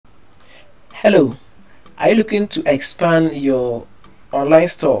Hello, are you looking to expand your online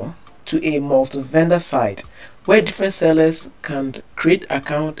store to a multi-vendor site where different sellers can create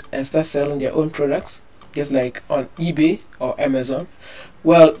account and start selling their own products, just like on eBay or Amazon?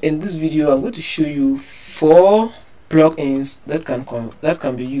 Well, in this video I'm going to show you 4 plugins that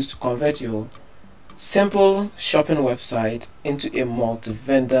can be used to convert your simple shopping website into a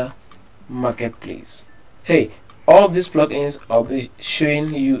multi-vendor marketplace. Hey, all these plugins I'll be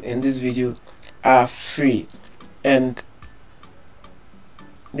showing you in this video are free and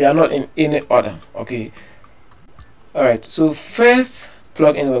they are not in any order. Okay, all right, so first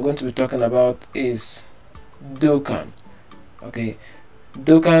plugin we're going to be talking about is Dokkan. Okay,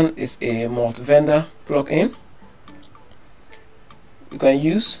 Dokkan is a multi-vendor plugin you can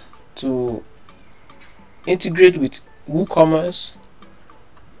use to integrate with WooCommerce,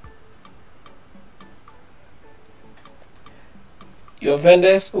 your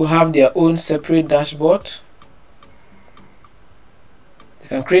vendors will have their own separate dashboard. They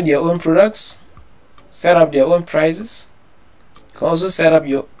can create their own products, set up their own prices. You can also set up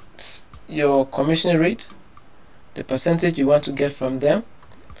your commission rate, the percentage you want to get from them.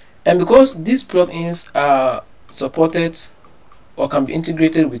 And because these plugins are supported or can be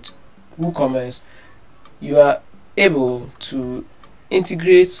integrated with WooCommerce, you are able to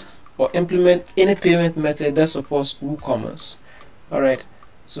integrate or implement any payment method that supports WooCommerce. Alright,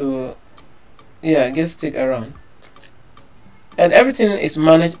 so yeah, just stick around. And everything is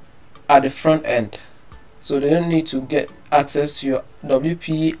managed at the front end, so they don't need to get access to your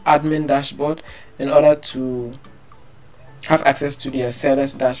WP admin dashboard in order to have access to their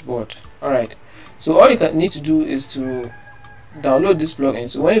sellers dashboard. Alright, so all you need to do is to download this plugin.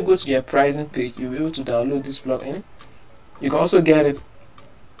 So when you go to their pricing page, you'll be able to download this plugin. You can also get it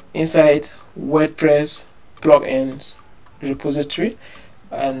inside WordPress plugins repository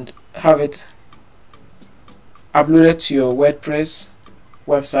and have it uploaded to your WordPress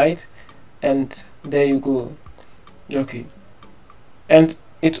website, and there you go. Okay, and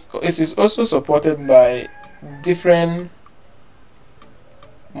it is also supported by different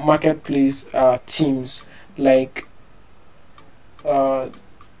marketplace teams like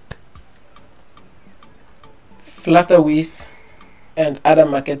Flutterwave and other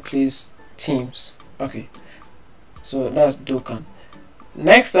marketplace teams. Okay, so that's Dokkan.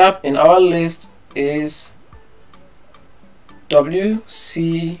 Next up in our list is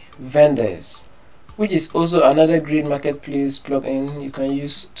WC Vendors, which is also another great marketplace plugin you can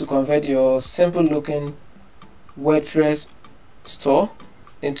use to convert your simple looking WordPress store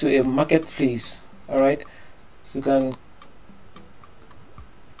into a marketplace. Alright, so you can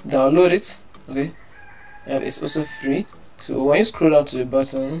download it. Okay, and it's also free. So when you scroll down to the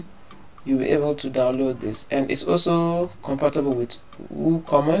bottom, you'll be able to download this, and it's also compatible with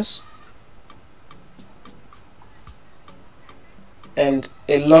WooCommerce and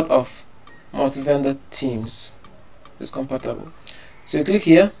a lot of multi-vendor teams is compatible. So you click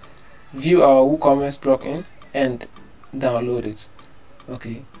here, view our WooCommerce plugin and download it.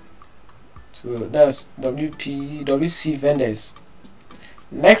 Okay, so that's WC Vendors.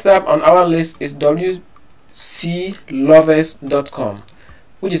 Next up on our list is wclovers.com,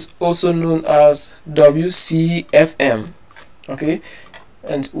 which is also known as WCFM. Okay,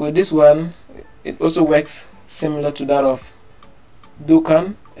 and with this one, it also works similar to that of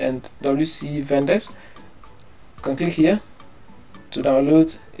Dokkan and WC Vendors. You can click here to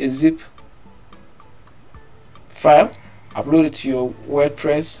download a zip file, upload it to your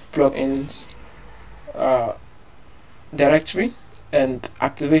WordPress plugins directory and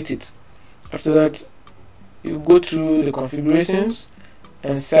activate it. After that, you go through the configurations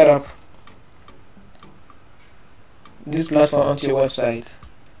and set up this platform onto your website,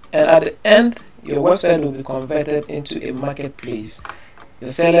 and at the end your website will be converted into a marketplace. Your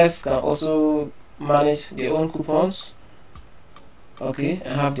sellers can also manage their own coupons, okay,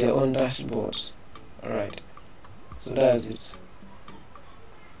 and have their own dashboards. Alright, so that's it.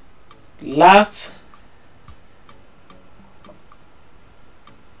 Last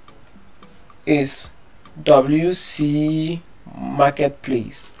is WC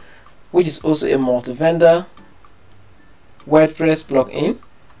Marketplace, which is also a multi-vendor WordPress plugin.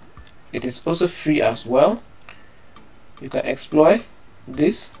 It is also free as well. You can exploit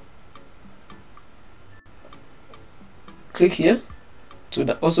this. Click here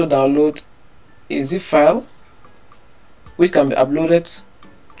to also download a zip file which can be uploaded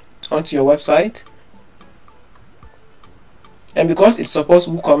onto your website, and because it supports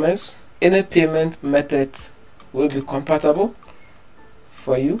WooCommerce, any payment method will be compatible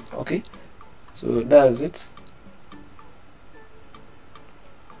for you. Okay, so that's it.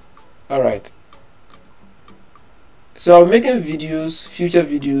 Alright, so I'm making videos, future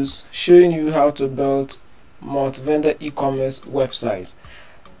videos, showing you how to build multi-vendor e-commerce websites.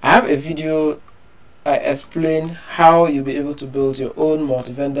 I have a video I explain how you'll be able to build your own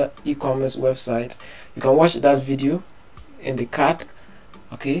multi-vendor e-commerce website. You can watch that video in the card,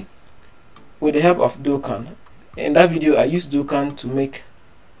 okay, with the help of Dokkan. In that video I used Dokkan to make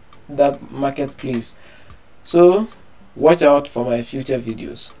that marketplace. So watch out for my future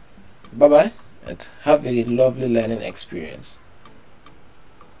videos. Bye bye and have a lovely learning experience.